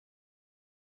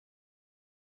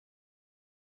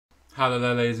Hello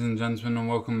there, ladies and gentlemen, and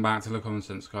welcome back to the Common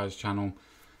Sense Guys channel.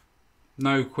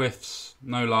 No quiffs,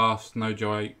 no laughs, no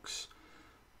jokes.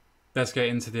 Let's get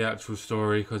into the actual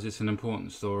story because it's an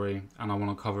important story and I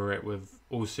want to cover it with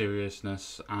all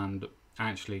seriousness and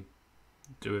actually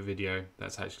do a video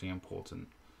that's actually important.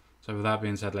 So with that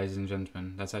being said, ladies and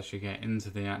gentlemen, let's actually get into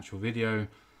the actual video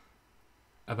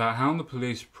about how the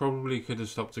police probably could have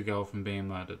stopped a girl from being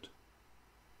murdered.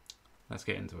 Let's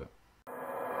get into it.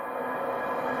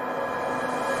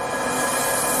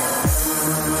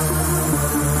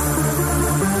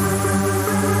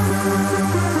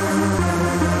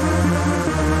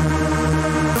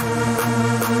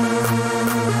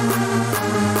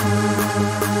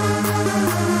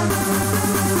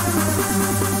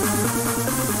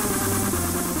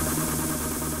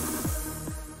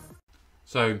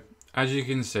 So, as you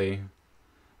can see,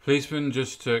 policeman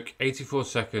just took 84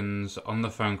 seconds on the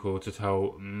phone call to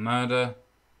tell murdered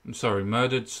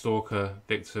stalker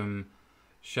victim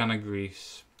Shana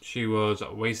Grice she was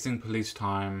wasting police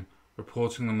time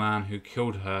reporting the man who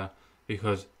killed her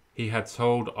because he had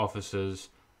told officers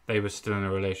they were still in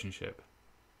a relationship.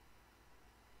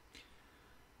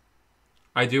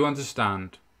 I do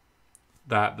understand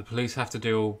that the police have to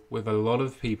deal with a lot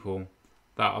of people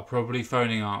that are probably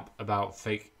phoning up about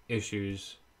fake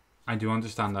issues. I do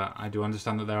understand that. I do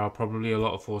understand that there are probably a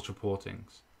lot of false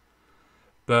reportings.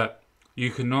 But you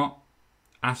cannot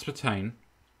ascertain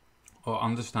or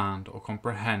understand or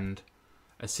comprehend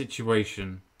a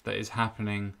situation that is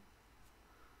happening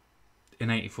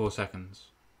in 84 seconds.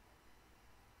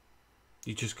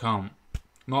 You just can't.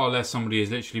 Not unless somebody is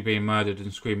literally being murdered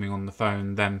and screaming on the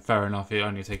phone, then fair enough, it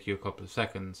only take you a couple of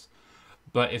seconds.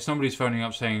 But if somebody's phoning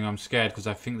up saying, I'm scared because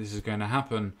I think this is going to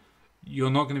happen,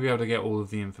 you're not going to be able to get all of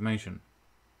the information.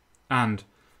 And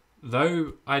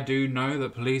though I do know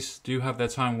that police do have their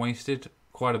time wasted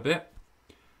quite a bit,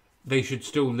 they should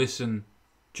still listen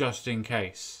just in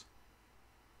case.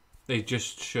 They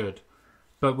just should.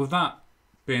 But with that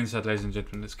being said, ladies and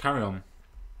gentlemen, let's carry on.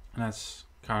 And let's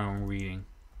carry on reading,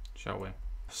 shall we?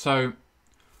 So,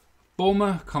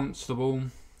 former constable,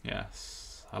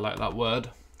 yes, I like that word,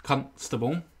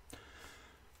 constable,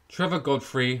 Trevor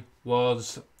Godfrey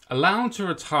was allowed to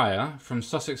retire from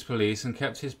Sussex Police and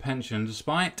kept his pension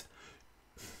despite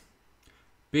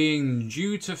being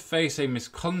due to face a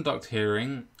misconduct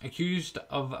hearing, accused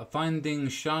of finding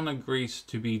Shana Grice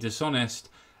to be dishonest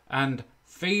and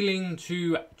failing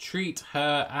to treat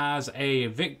her as a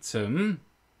victim.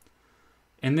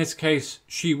 In this case,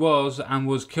 she was and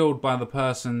was killed by the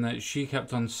person that she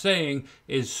kept on saying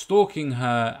is stalking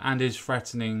her and is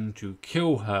threatening to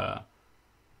kill her.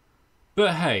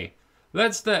 But hey,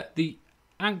 let's let the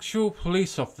actual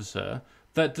police officer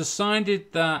that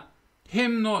decided that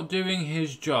him not doing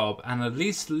his job and at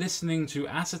least listening to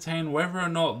ascertain whether or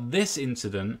not this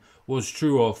incident was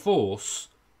true or false,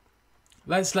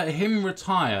 let's let him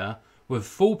retire with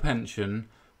full pension,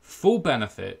 full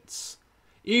benefits,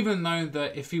 even though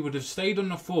that if he would have stayed on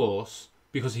the force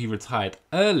because he retired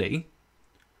early,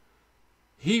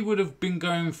 he would have been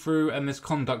going through a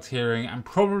misconduct hearing and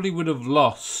probably would have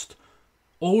lost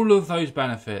all of those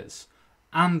benefits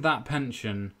and that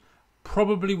pension,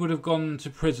 probably would have gone to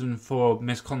prison for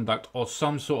misconduct or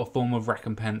some sort of form of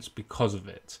recompense because of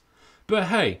it. But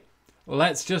hey,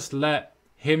 let's just let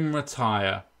him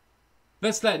retire.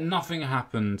 Let's let nothing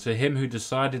happen to him who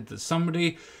decided that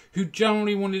somebody who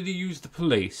generally wanted to use the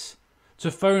police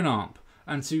to phone up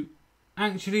and to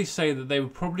actually say that they were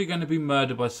probably going to be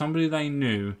murdered by somebody they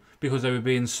knew because they were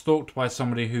being stalked by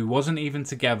somebody who wasn't even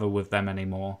together with them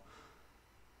anymore,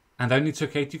 and only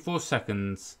took 84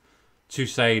 seconds to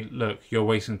say, look, you're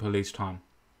wasting police time.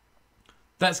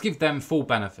 Let's give them full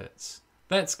benefits.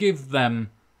 Let's give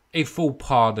them a full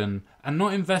pardon and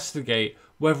not investigate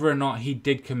whether or not he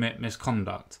did commit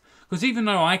misconduct. Because even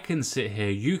though I can sit here,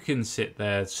 you can sit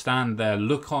there, stand there,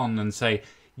 look on and say,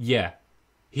 yeah,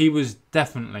 he was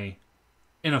definitely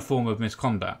in a form of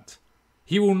misconduct.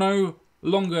 He will no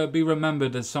longer be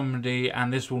remembered as somebody,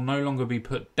 and this will no longer be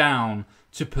put down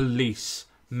to police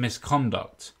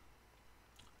misconduct.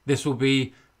 This will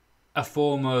be a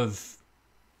form of,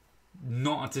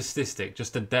 not a statistic,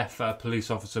 just a death that a police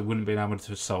officer wouldn't be able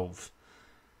to solve.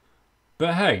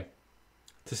 But hey,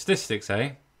 statistics,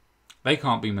 eh? They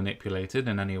can't be manipulated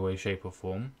in any way, shape or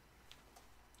form.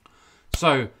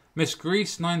 So, Miss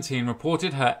Grice, 19,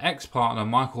 reported her ex-partner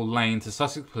Michael Lane to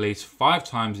Sussex Police 5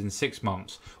 times in 6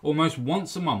 months, almost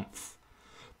once a month,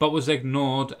 but was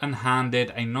ignored and handed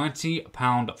a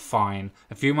 £90 fine.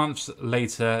 A few months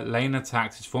later, Lane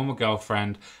attacked his former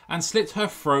girlfriend and slit her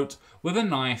throat with a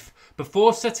knife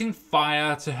before setting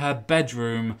fire to her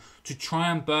bedroom to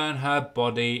try and burn her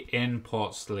body in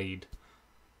Portslade,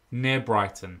 near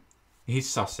Brighton,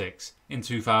 East Sussex, in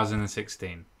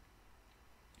 2016.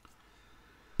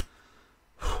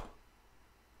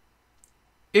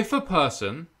 If a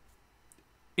person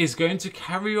is going to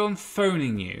carry on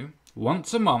phoning you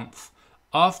once a month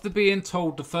after being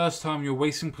told the first time you're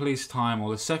wasting police time,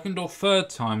 or the second or third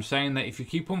time saying that if you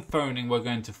keep on phoning we're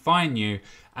going to fine you,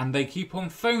 and they keep on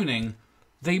phoning,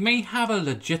 they may have a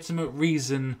legitimate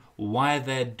reason why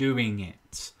they're doing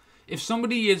it. If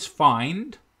somebody is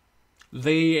fined,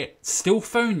 they still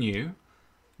phone you,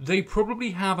 they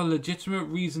probably have a legitimate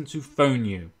reason to phone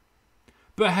you.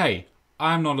 But hey,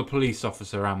 I'm not a police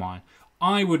officer, am I?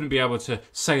 I wouldn't be able to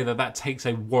say that that takes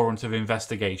a warrant of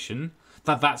investigation,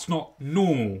 that that's not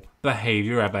normal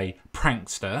behaviour of a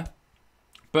prankster.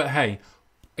 But hey,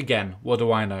 again, what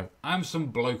do I know? I'm some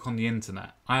bloke on the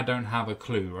internet. I don't have a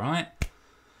clue, right?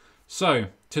 So,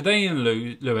 today in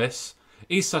Lewes,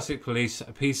 East Sussex Police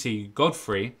PC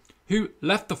Godfrey, who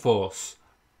left the force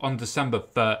on December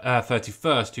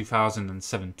 31st,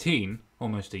 2017,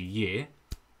 almost a year,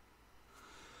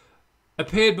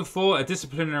 appeared before a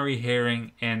disciplinary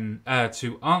hearing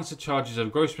to answer charges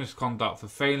of gross misconduct for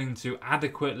failing to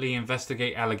adequately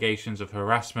investigate allegations of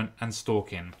harassment and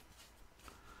stalking.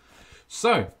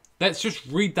 So, let's just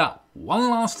read that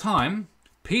one last time.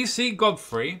 PC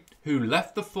Godfrey, who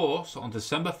left the force on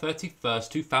December 31st,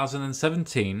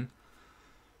 2017,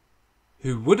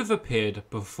 who would have appeared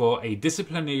before a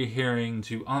disciplinary hearing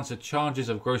to answer charges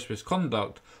of gross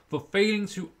misconduct for failing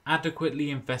to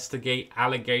adequately investigate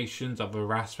allegations of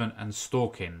harassment and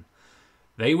stalking.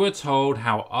 They were told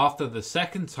how after the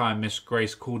second time Miss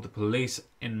Grice called the police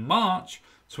in March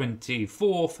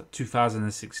 24th,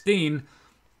 2016,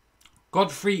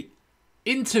 Godfrey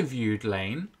interviewed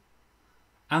Lane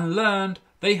and learned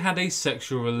they had a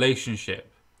sexual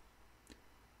relationship.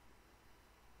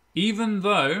 Even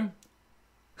though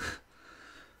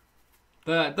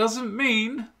that doesn't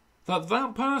mean that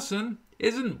that person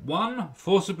isn't, one,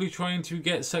 forcibly trying to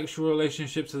get sexual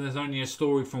relationships and there's only a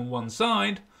story from one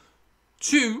side.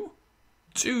 Two,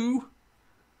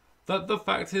 that the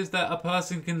fact is that a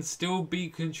person can still be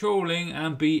controlling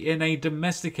and be in a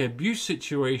domestic abuse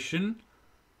situation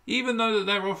even though that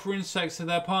they're offering sex to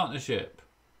their partnership.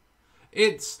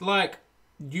 It's like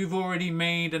you've already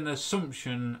made an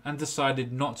assumption and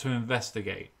decided not to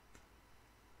investigate.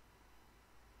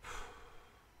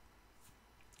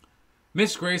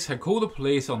 Miss Grice had called the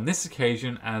police on this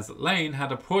occasion as Lane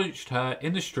had approached her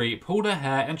in the street, pulled her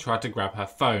hair and tried to grab her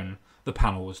phone, the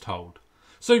panel was told.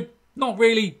 So, not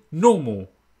really normal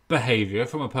behaviour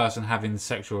from a person having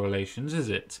sexual relations, is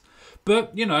it?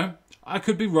 But, you know, I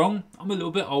could be wrong. I'm a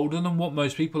little bit older than what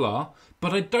most people are.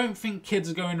 But I don't think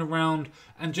kids are going around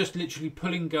and just literally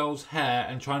pulling girls' hair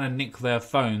and trying to nick their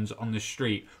phones on the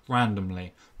street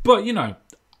randomly. But, you know,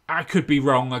 I could be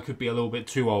wrong. I could be a little bit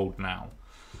too old now.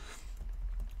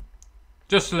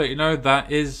 Just to let you know, that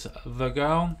is the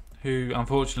girl who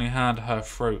unfortunately had her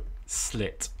throat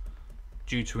slit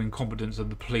due to incompetence of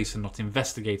the police and not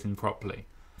investigating properly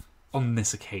on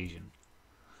this occasion.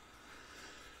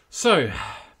 So,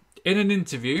 in an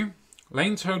interview,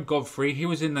 Lane told Godfrey he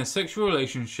was in a sexual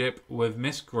relationship with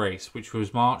Miss Grice, which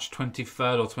was March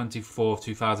 23rd or 24th,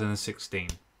 2016.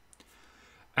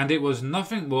 And it was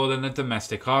nothing more than a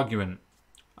domestic argument.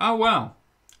 Oh well,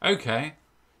 okay.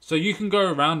 So you can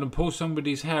go around and pull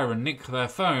somebody's hair and nick their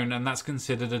phone and that's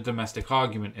considered a domestic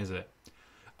argument, is it?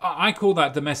 I call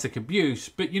that domestic abuse,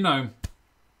 but you know,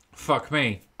 fuck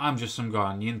me, I'm just some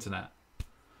guy on the internet.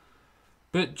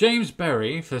 But James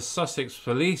Berry for Sussex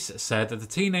Police said that the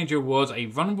teenager was a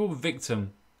vulnerable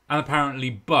victim and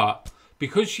apparently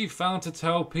because she failed to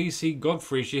tell PC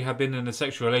Godfrey she had been in a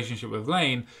sexual relationship with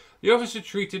Lane, the officer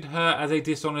treated her as a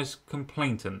dishonest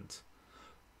complainant.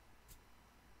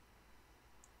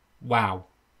 Wow.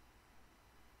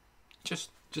 Just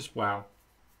wow.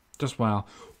 Just wow.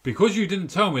 Because you didn't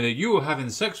tell me that you were having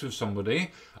sex with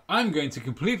somebody, I'm going to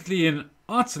completely and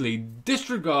utterly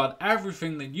disregard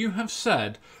everything that you have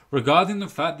said regarding the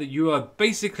fact that you are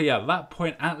basically at that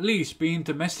point at least being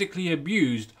domestically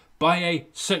abused by a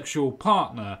sexual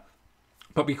partner.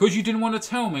 But because you didn't want to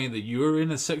tell me that you were in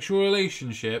a sexual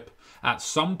relationship at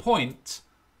some point,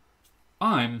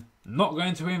 I'm not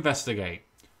going to investigate.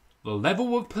 The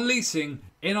level of policing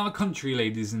in our country,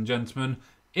 ladies and gentlemen,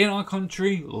 in our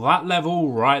country, that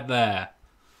level right there.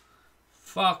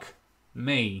 Fuck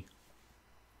me.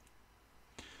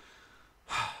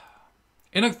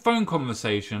 In a phone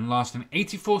conversation lasting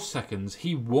 84 seconds,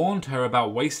 he warned her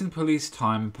about wasting police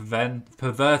time and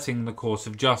perverting the course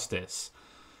of justice.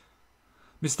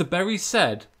 Mr. Berry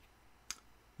said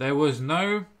there was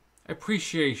no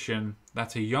appreciation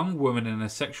that a young woman in a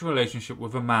sexual relationship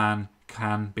with a man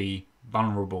can be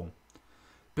vulnerable.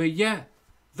 But yet,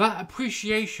 that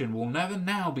appreciation will never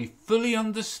now be fully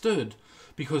understood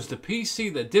because the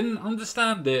PC that didn't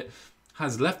understand it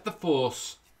has left the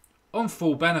force on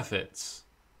full benefits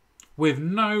with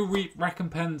no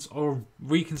recompense or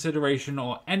reconsideration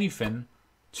or anything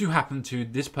to happen to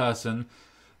this person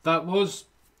that was,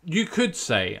 you could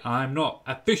say, I'm not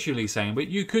officially saying, but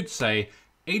you could say,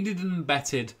 aided and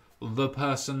abetted the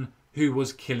person who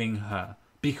was killing her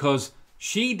because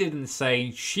she didn't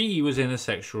say she was in a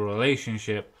sexual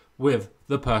relationship with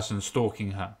the person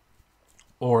stalking her,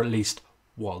 or at least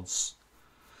was.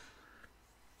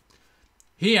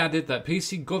 He added that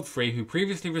PC Godfrey, who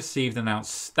previously received an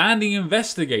outstanding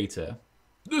investigator,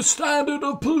 the standard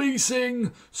of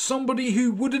policing, somebody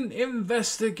who wouldn't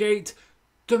investigate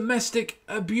domestic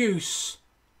abuse,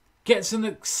 gets an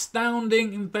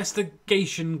astounding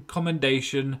investigation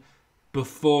commendation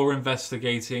before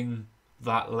investigating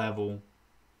that level.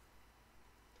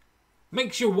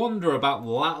 Makes you wonder about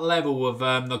that level of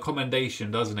the commendation,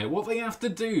 doesn't it? What they have to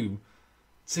do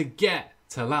to get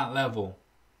to that level.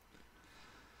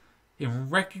 In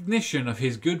recognition of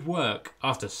his good work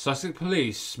after Sussex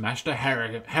police smashed a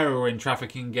heroin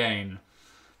trafficking gang,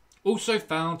 also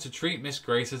found to treat Miss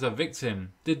Grice as a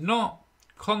victim, did not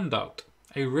conduct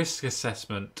a risk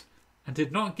assessment, and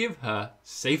did not give her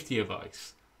safety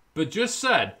advice, but just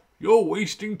said, "You're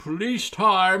wasting police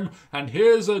time and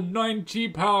here's a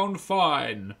 £90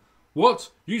 fine.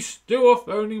 What? You still are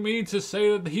phoning me to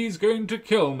say that he's going to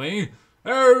kill me?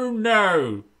 Oh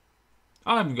no!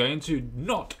 I'm going to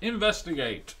not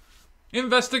investigate.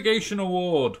 Investigation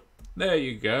award. There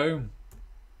you go."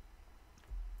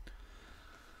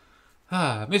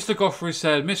 Mr. Godfrey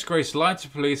said Miss Grice lied to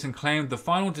police and claimed the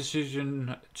final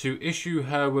decision to issue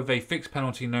her with a fixed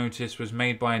penalty notice was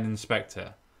made by an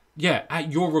inspector. Yeah,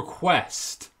 at your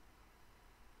request.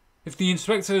 If the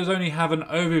inspectors only have an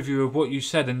overview of what you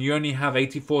said and you only have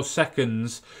 84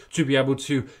 seconds to be able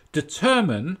to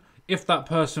determine if that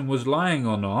person was lying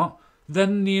or not,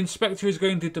 then the inspector is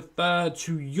going to defer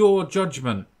to your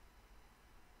judgment.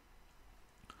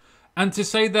 And to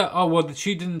say that, oh, well,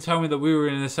 she didn't tell me that we were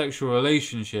in a sexual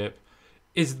relationship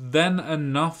is then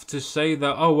enough to say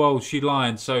that, oh, well, she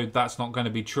lied, so that's not going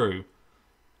to be true.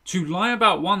 To lie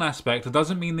about one aspect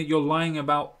doesn't mean that you're lying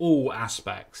about all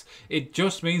aspects. It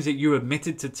just means that you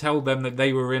admitted to tell them that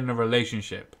they were in a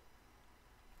relationship.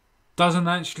 Doesn't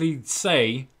actually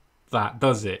say that,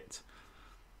 does it?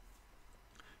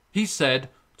 He said,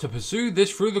 to pursue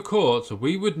this through the courts,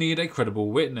 we would need a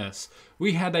credible witness.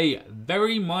 We had a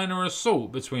very minor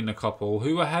assault between the couple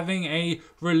who were having a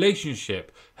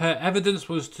relationship. Her evidence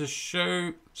was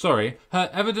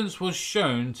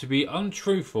shown to be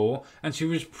untruthful and she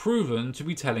was proven to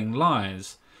be telling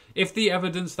lies. If the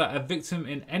evidence that a victim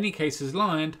in any case is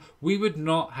lied, we would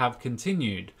not have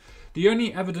continued. The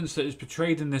only evidence that is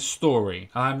portrayed in this story,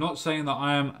 and I'm not saying that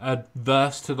I am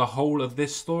adverse to the whole of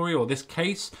this story or this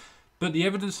case, but the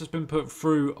evidence that's been put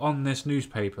through on this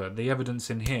newspaper, the evidence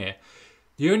in here,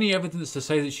 the only evidence to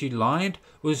say that she lied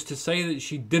was to say that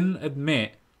she didn't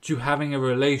admit to having a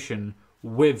relation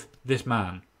with this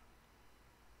man.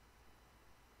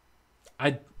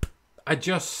 I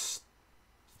just...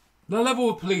 The level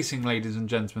of policing, ladies and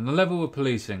gentlemen, the level of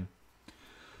policing.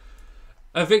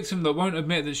 A victim that won't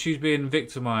admit that she's being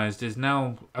victimised is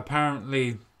now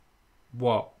apparently,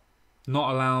 what?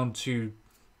 Not allowed to...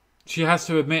 She has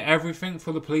to admit everything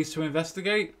for the police to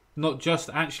investigate? Not just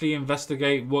actually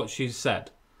investigate what she's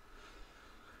said.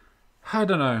 I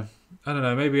don't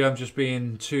know. Maybe I'm just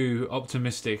being too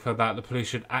optimistic that the police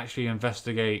should actually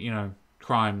investigate,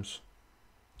 crimes.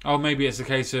 Or maybe it's a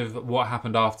case of what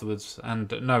happened afterwards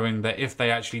and knowing that if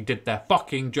they actually did their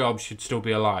fucking job, she'd still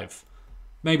be alive.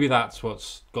 Maybe that's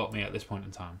what's got me at this point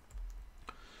in time.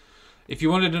 If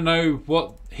you wanted to know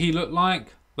what he looked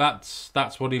like, that's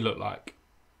what he looked like.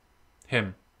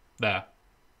 Him. There.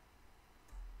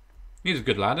 He's a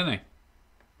good lad, isn't he?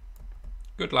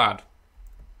 Good lad.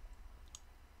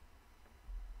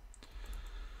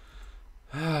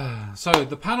 So,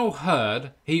 the panel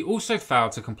heard he also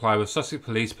failed to comply with Sussex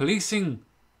Police policing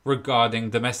regarding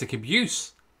domestic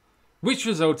abuse, which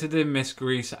resulted in Miss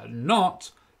Grice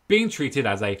not being treated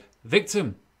as a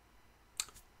victim.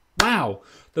 Wow,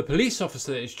 the police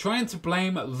officer is trying to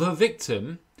blame the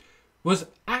victim was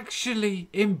actually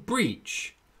in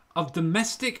breach of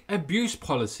domestic abuse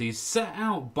policies set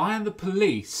out by the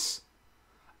police.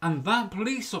 And that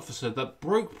police officer that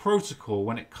broke protocol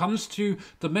when it comes to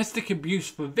domestic abuse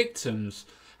for victims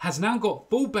has now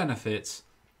got full benefits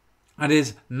and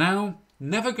is now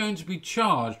never going to be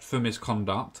charged for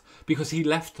misconduct because he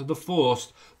left the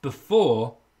force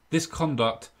before this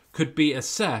conduct could be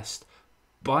assessed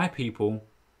by people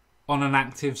on an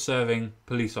active serving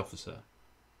police officer.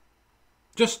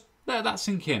 Just let that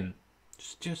sink in.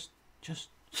 Just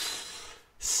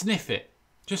sniff it.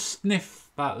 Just sniff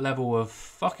that level of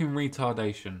fucking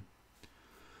retardation.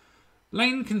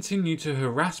 Lane continued to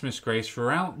harass Miss Grice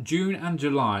throughout June and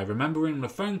July, remembering the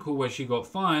phone call where she got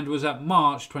fined was at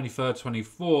March 23rd,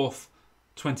 24th,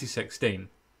 2016.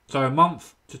 So a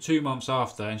month to 2 months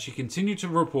after, and she continued to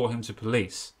report him to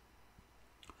police.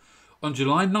 On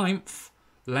July 9th,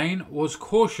 Lane was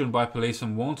cautioned by police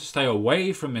and warned to stay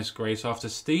away from Miss Grice after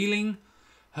stealing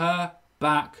her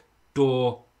back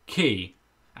door key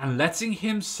and letting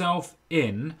himself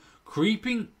in,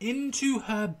 creeping into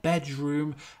her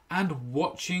bedroom and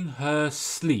watching her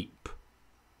sleep.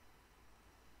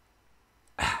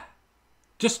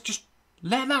 Just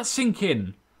let that sink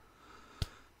in.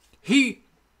 He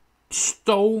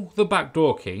stole the back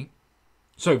door key,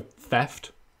 so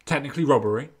theft, technically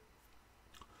robbery,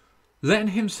 letting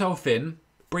himself in,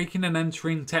 breaking and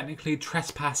entering, technically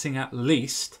trespassing at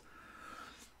least,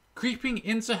 creeping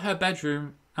into her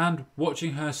bedroom and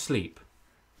watching her sleep.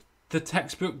 The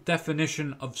textbook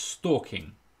definition of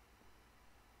stalking.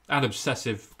 And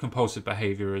obsessive compulsive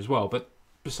behaviour as well, but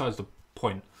besides the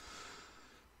point.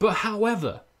 But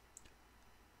however,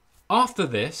 after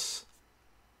this,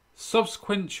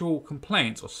 subsequent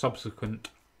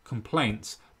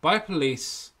complaints by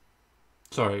police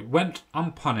went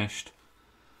unpunished,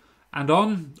 and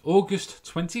on August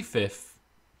 25th,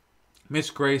 Miss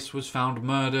Grice was found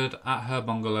murdered at her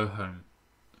bungalow home.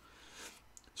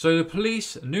 So the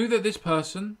police knew that this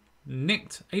person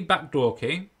nicked a backdoor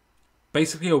key,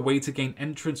 basically a way to gain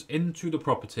entrance into the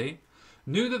property,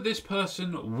 knew that this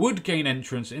person would gain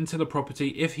entrance into the property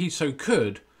if he so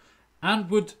could, and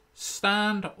would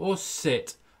stand or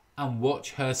sit and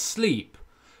watch her sleep,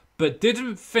 but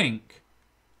didn't think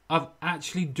of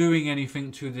actually doing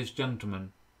anything to this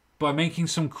gentleman by making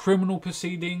some criminal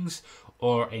proceedings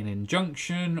or an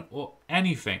injunction or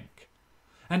anything.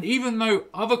 And even though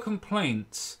other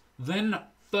complaints then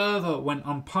further went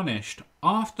unpunished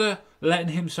after letting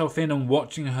himself in and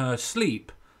watching her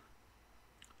sleep,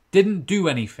 didn't do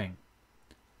anything.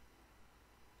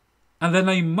 And then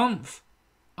a month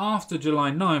after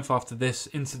July 9th, after this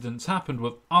incident happened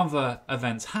with other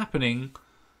events happening,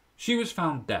 she was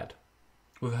found dead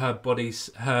with her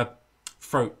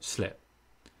throat slit.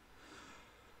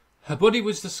 Her body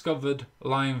was discovered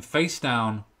lying face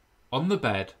down on the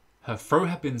bed. Her throat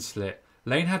had been slit.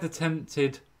 Lane had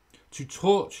attempted to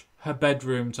torch her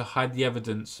bedroom to hide the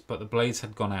evidence, but the blaze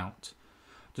had gone out.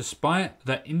 Despite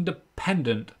the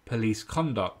independent police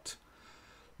conduct,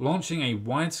 launching a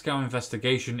wide-scale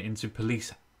investigation into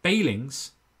police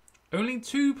failings, only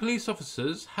 2 police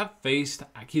officers have faced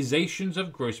accusations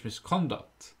of gross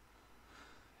misconduct.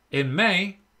 In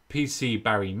May, PC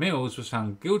Barry Mills was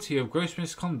found guilty of gross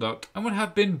misconduct and would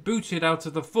have been booted out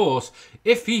of the force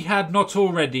if he had not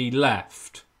already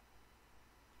left.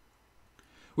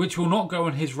 Which will not go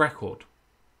on his record,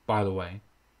 by the way,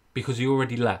 because he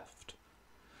already left.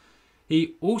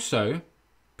 He also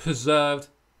preserved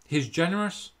his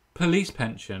generous police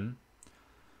pension.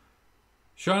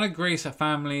 Shana Grice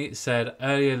family said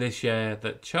earlier this year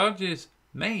that charges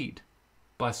made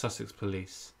by Sussex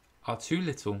police are too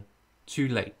little, too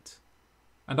late.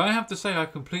 And I have to say I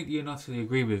completely and utterly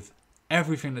agree with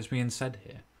everything that's being said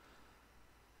here.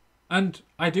 And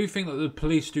I do think that the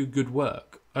police do good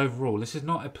work overall. This is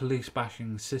not a police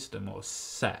bashing system or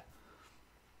set.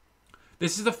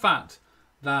 This is the fact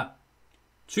that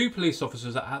 2 police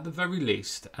officers are at the very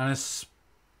least, and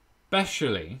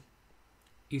especially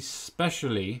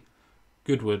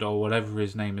Goodwood, or whatever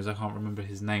his name is, I can't remember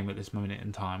his name at this moment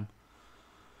in time,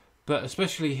 but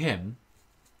especially him,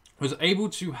 was able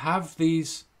to have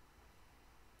these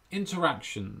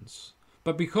interactions.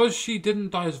 But because she didn't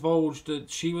divulge that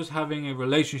she was having a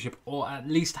relationship, or at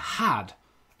least had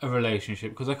a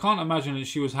relationship, because I can't imagine that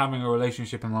she was having a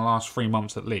relationship in the last 3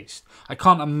 months at least. I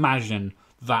can't imagine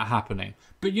that happening.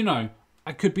 But you know,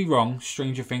 I could be wrong,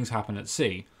 stranger things happen at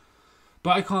sea.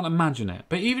 But I can't imagine it.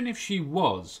 But even if she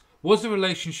was the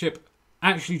relationship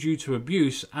actually due to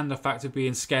abuse and the fact of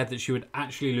being scared that she would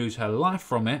actually lose her life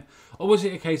from it? Or was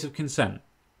it a case of consent?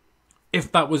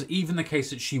 If that was even the case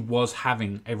that she was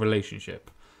having a relationship.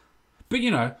 But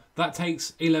you know, that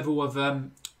takes a level of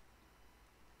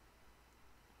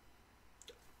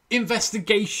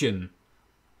investigation.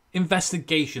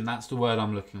 Investigation, that's the word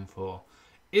I'm looking for.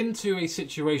 Into a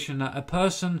situation that a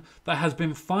person that has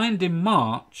been fined in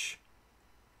March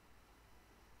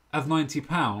of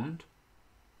 £90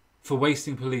 for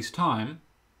wasting police time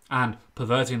and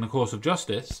perverting the course of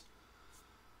justice,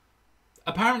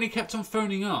 apparently kept on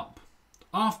phoning up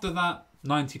after that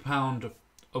 £90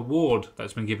 award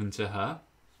that's been given to her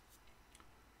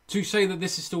to say that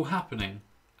this is still happening.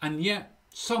 And yet,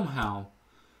 somehow,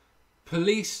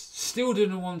 police still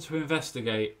didn't want to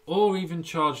investigate or even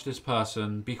charge this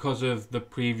person because of the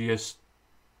previous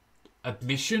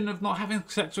admission of not having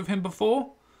sex with him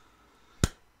before.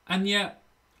 And yet,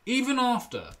 even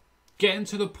after getting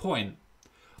to the point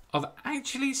of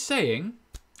actually saying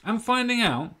and finding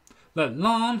out that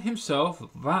Lan himself,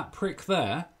 that prick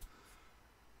there,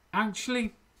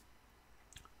 actually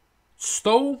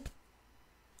stole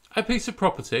a piece of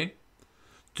property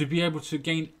to be able to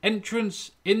gain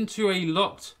entrance into a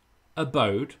locked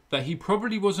abode that he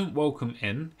probably wasn't welcome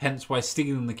in, hence why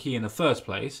stealing the key in the first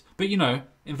place. But you know,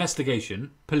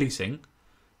 investigation, policing,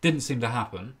 didn't seem to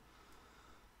happen.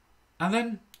 And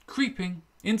then creeping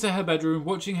into her bedroom,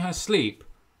 watching her sleep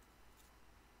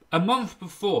a month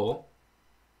before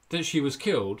that she was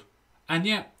killed. And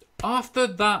yet, after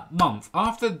that month,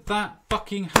 after that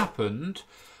fucking happened,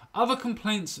 other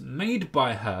complaints made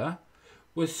by her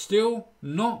were still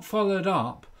not followed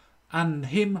up and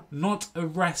him not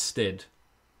arrested.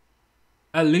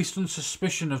 At least on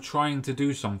suspicion of trying to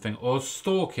do something, or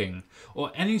stalking,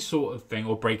 or any sort of thing,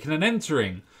 or breaking and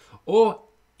entering, or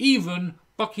even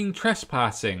fucking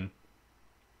trespassing.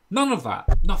 None of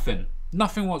that. Nothing.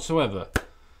 Nothing whatsoever.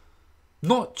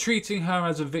 Not treating her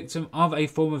as a victim of a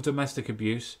form of domestic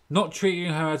abuse. Not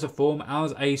treating her as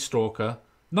a stalker.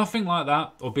 Nothing like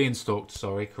that. Or being stalked,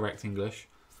 sorry, correct English.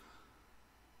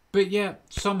 But yet,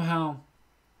 somehow,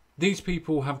 these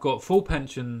people have got full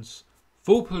pensions,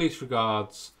 full police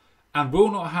regards, and will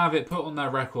not have it put on their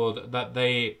record that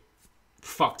they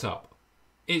fucked up.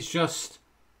 It's just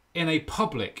in a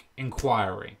public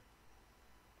inquiry.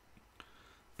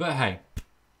 But hey,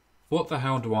 what the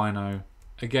hell do I know?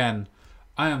 Again,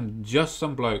 I am just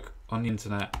some bloke on the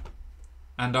internet,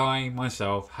 and I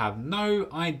myself have no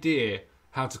idea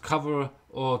how to cover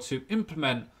or to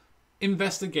implement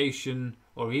investigation,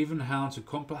 or even how to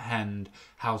comprehend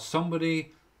how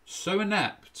somebody so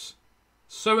inept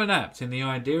in the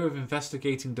idea of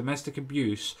investigating domestic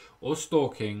abuse or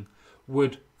stalking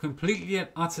would completely and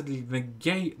utterly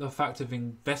negate the fact of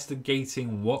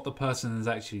investigating what the person is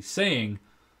actually saying,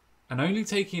 and only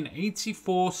taking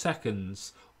 84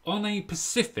 seconds on a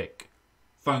Pacific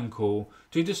phone call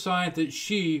to decide that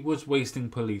she was wasting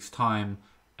police time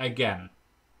again.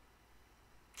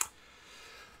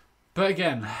 But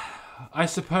again, I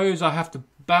suppose I have to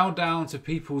bow down to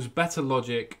people's better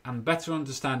logic and better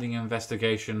understanding of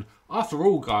investigation. After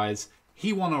all, guys,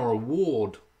 he won a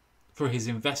reward for his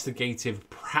investigative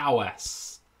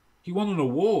prowess. He won an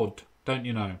award, don't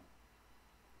you know?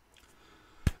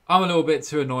 I'm a little bit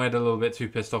too annoyed, a little bit too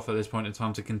pissed off at this point in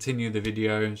time to continue the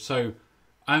video. So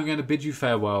I'm going to bid you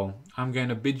farewell. I'm going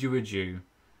to bid you adieu.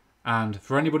 And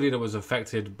for anybody that was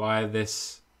affected by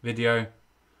this video,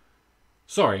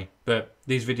 sorry, but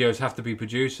these videos have to be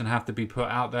produced and have to be put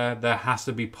out there. There has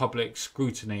to be public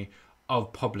scrutiny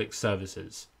of public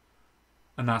services.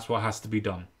 And that's what has to be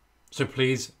done. So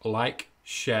please like,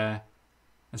 share,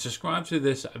 and subscribe to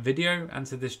this video and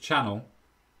to this channel.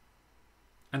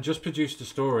 And just produce the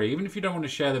story. Even if you don't want to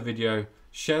share the video,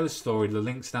 share the story. The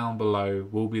links down below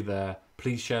will be there.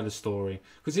 Please share the story.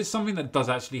 Because it's something that does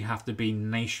actually have to be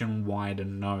nationwide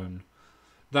and known.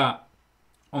 That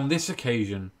on this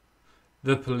occasion,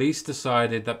 the police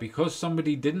decided that because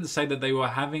somebody didn't say that they were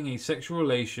having a sexual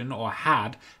relation or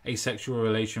had a sexual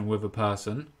relation with a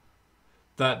person,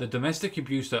 that the domestic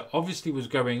abuse that obviously was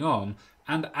going on,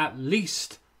 and at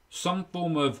least some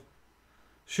form of,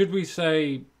 should we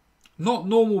say, not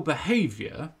normal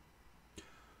behaviour,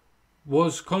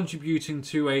 was contributing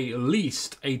to at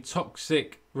least a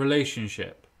toxic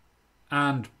relationship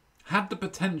and had the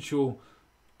potential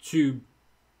to,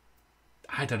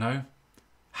 I don't know,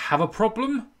 have a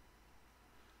problem,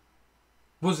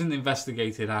 wasn't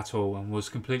investigated at all and was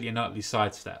completely and utterly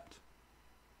sidestepped.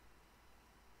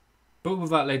 But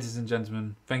with that, ladies and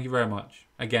gentlemen, thank you very much.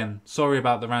 Again, sorry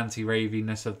about the ranty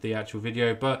raviness of the actual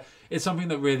video, but it's something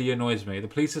that really annoys me. The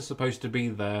police are supposed to be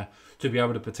there to be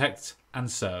able to protect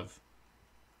and serve.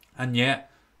 And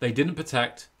yet, they didn't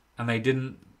protect and they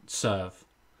didn't serve.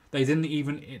 They didn't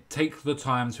even take the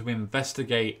time to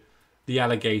investigate the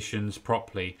allegations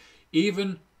properly.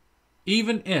 Even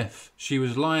if she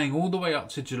was lying all the way up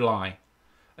to July,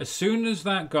 as soon as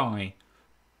that guy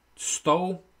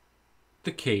stole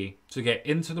the key to get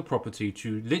into the property,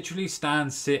 to literally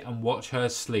stand, sit and watch her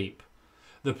sleep,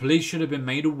 the police should have been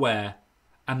made aware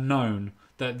and known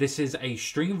that this is a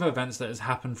string of events that has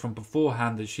happened from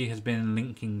beforehand that she has been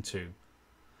linking to.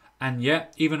 And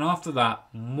yet, even after that,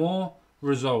 more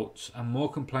results and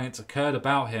more complaints occurred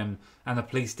about him, and the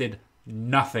police did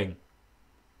nothing.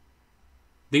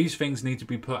 These things need to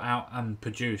be put out and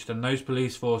produced, and those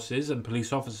police forces and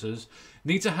police officers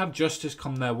need to have justice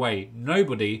come their way.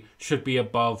 Nobody should be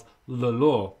above the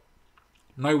law.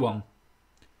 No one.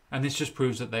 And this just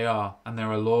proves that they are, and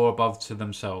they're a law above to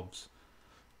themselves.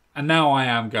 And now I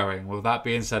am going. With that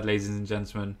being said, ladies and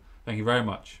gentlemen, thank you very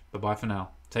much. Bye-bye for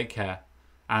now. Take care.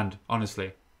 And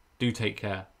honestly, do take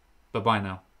care. Bye-bye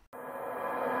now.